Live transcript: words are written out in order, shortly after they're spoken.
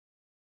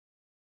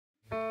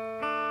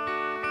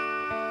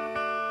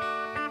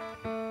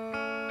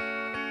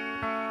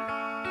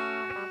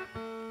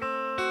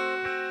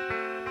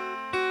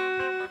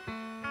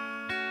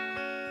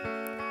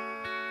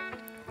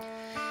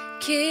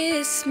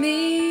Kiss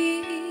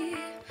me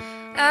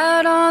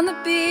out on the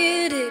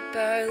bearded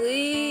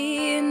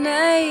barley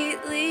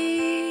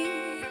nightly,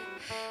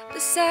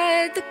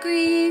 beside the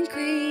green,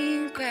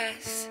 green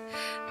grass.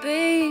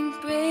 Bring,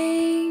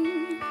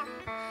 bring,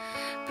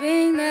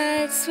 bring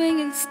that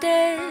swinging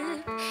step.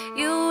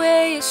 You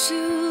wear your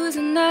shoes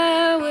and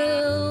I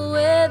will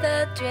wear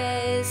that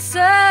dress.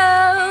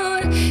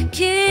 So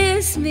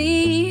kiss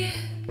me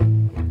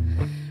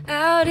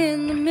out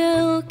in the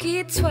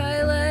milky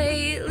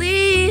twilight.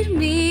 Lead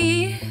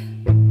me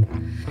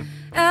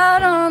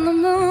out on the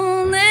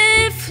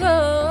moonlit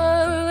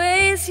floor.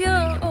 Raise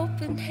your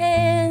open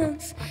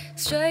hands,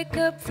 strike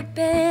up the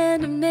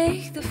band and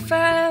make the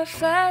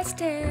fireflies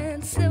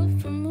dance.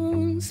 Silver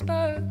moon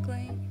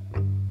sparkling,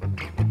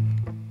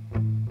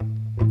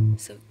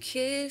 so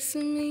kiss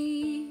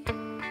me.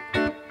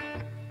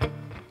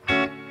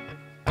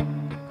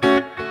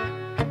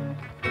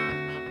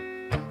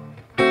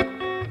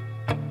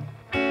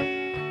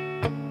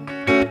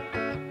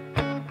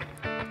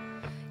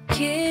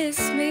 Kiss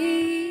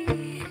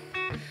me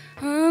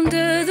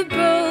under the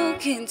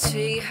broken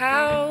tree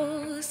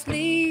house.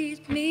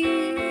 Lead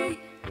me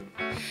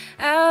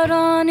out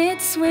on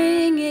its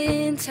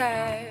swinging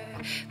tire.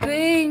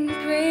 Bring,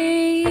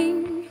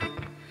 bring,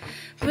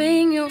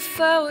 bring your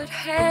forward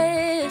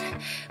head.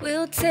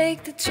 We'll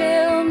take the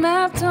trail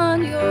mapped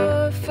on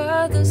your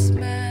father's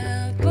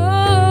map.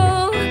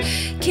 Oh,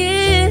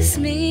 kiss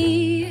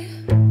me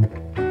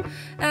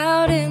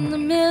out in the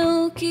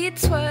milky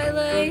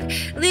twilight.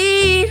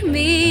 Lead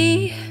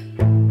me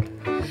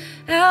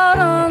out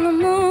on the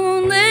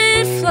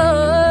moonlit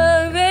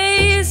floor.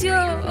 Raise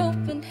your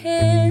open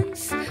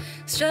hands,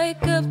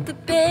 strike up the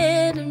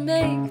band and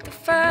make the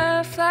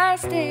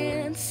fireflies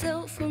dance.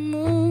 Silver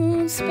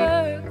moon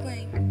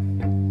sparkling,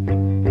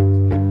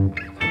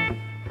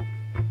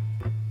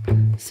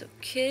 so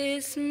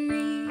kiss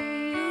me.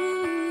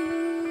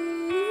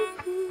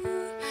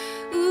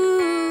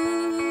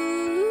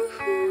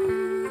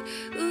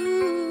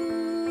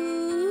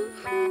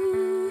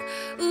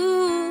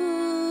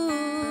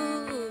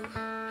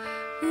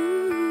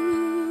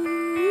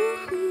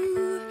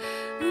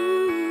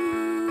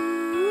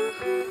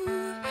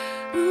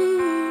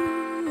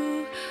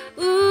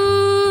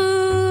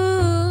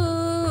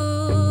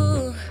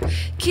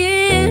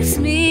 Kiss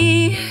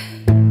me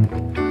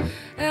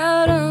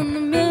out on the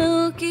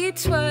milky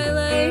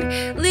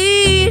twilight.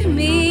 Lead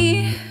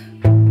me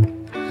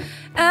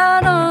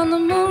out on the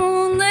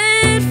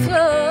moonlit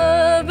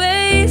floor.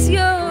 Raise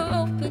your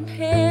open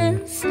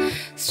hands,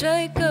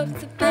 strike up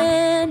the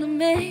band and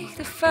make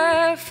the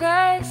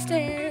fireflies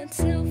dance.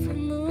 Silver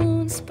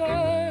moon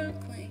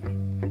sparkling,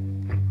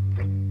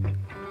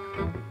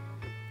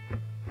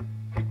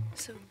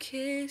 so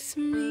kiss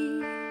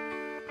me.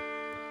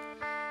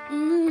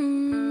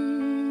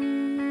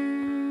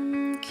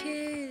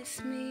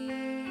 Kiss me.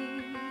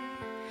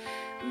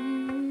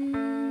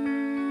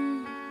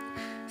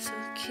 So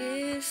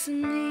kiss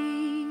me.